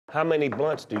How many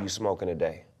blunts do you smoke in a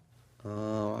day?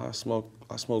 I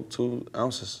smoke 2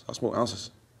 ounces. I smoke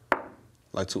ounces,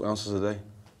 like 2 ounces a day.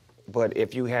 But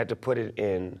if you had to put it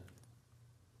in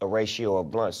a ratio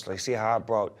of blunts, like see how I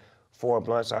brought 4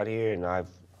 blunts out here and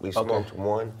we smoked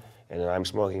one, and then I'm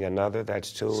smoking another,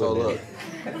 that's 2. So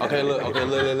and look,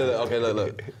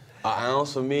 look. An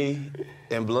ounce for me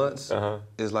in blunts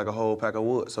is like a whole pack of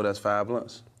wood, so that's 5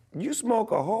 blunts. You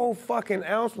smoke a whole fucking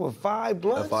ounce with 5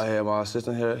 blunts? If I had my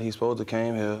assistant here, he's supposed to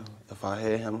came here. If I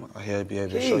had him, I'd be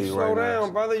able to show you right now. Slow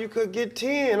down, brother. You could get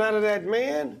 10 out of that,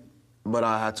 man. But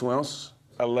I had 2 ounces.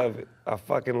 I love it. I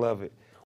fucking love it.